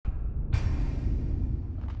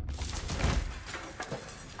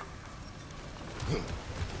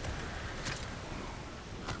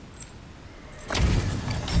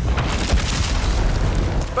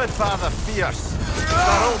Bodvar the Fierce.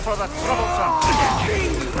 Barrel for the troublesome.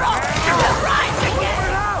 The rise again!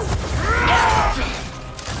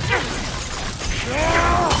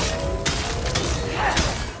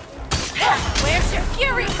 Where's your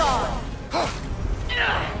fury gone?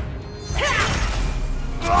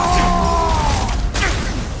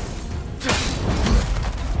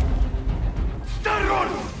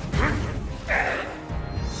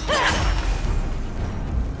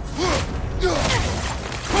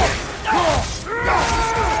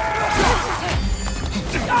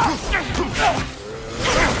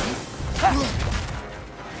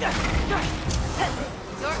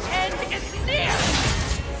 Your end is near!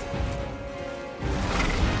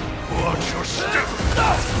 Watch your step!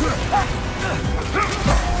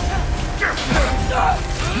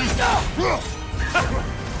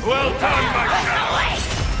 Well done, my shadow!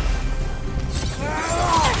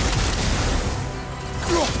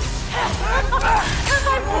 Have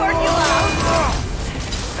I worn you out?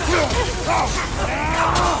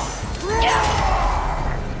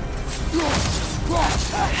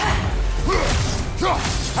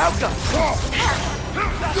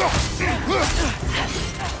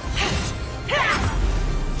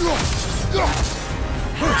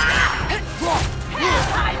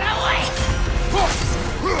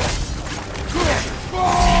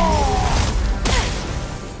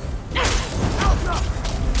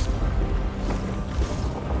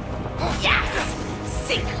 Yes!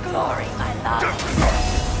 Seek glory, my love!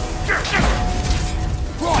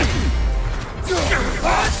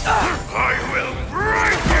 I will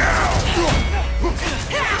break you!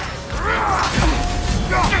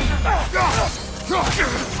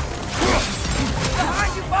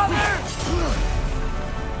 Behind you, father!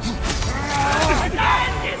 The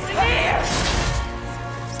end is near!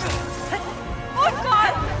 Oh,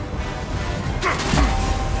 God!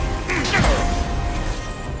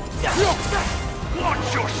 Watch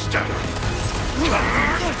your step!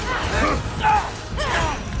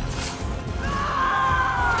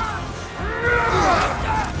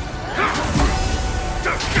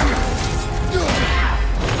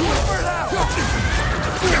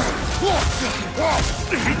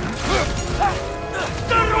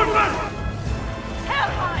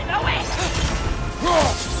 Hellheim, away!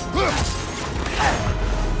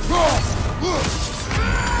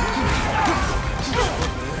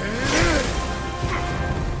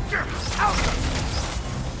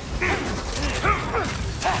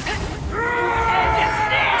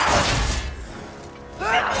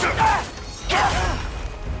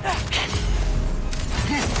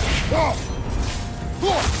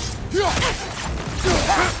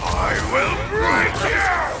 I will break you!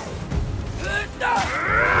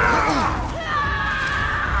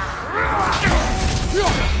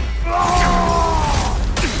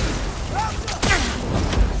 Well done, my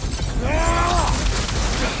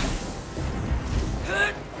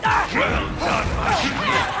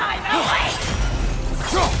Hellheim, away!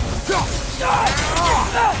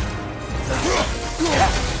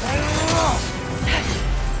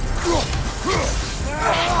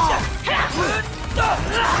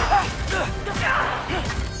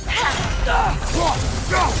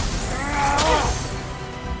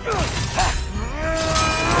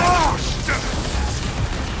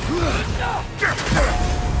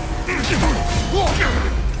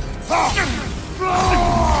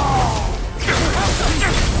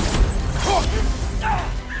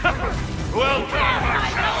 Well done, my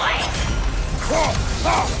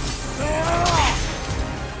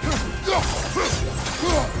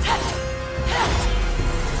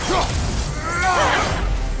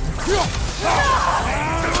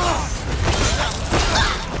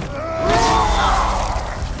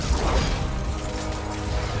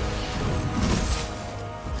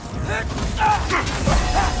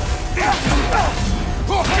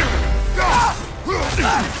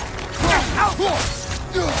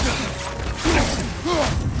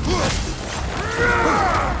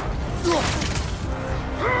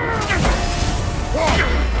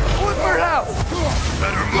Woodward out!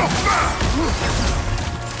 Better move back!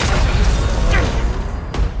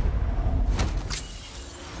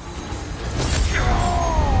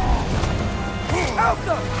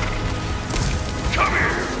 Outcome! Come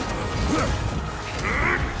here!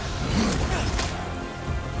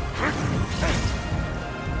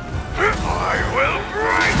 I will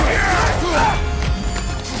break you!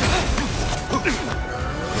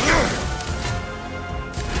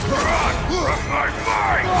 Run from my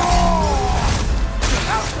mind!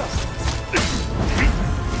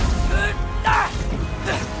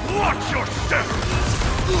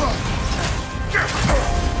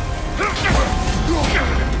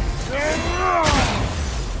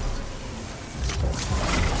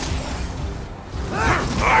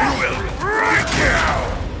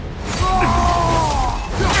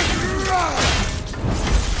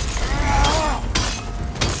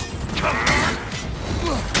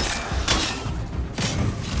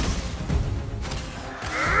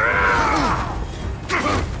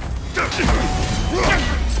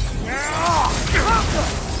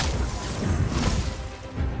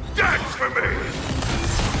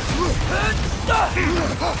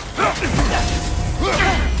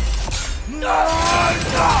 Guess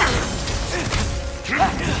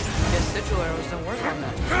sigil arrows don't work on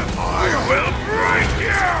that. I will break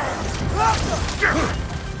you!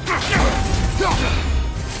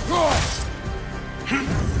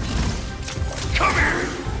 Come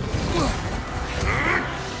here!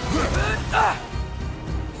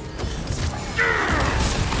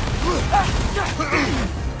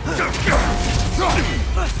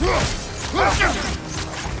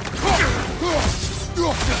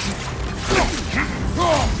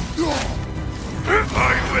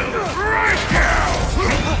 I will break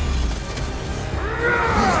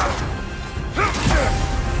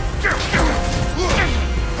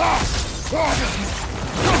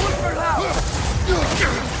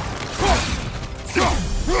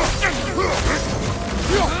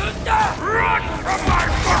Run from my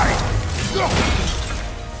fight!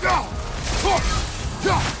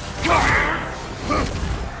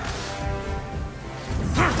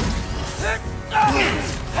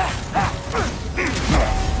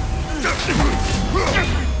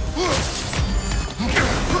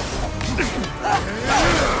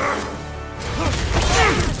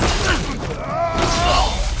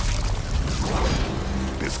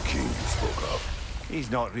 This king you spoke of.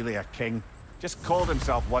 He's not really a king. Just called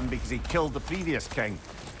himself one because he killed the previous king.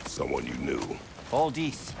 Someone you knew.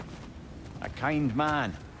 Aldis. A kind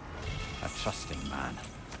man. A trusting man.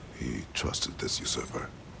 He trusted this usurper.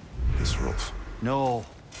 This Rolf. No.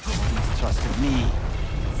 He's trusted me.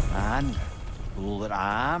 And, fool that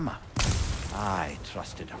I am, I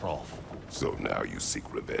trusted Rolf. So now you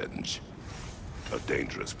seek revenge. A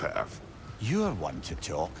dangerous path. You're one to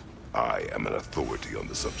talk. I am an authority on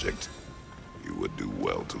the subject. You would do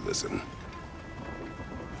well to listen.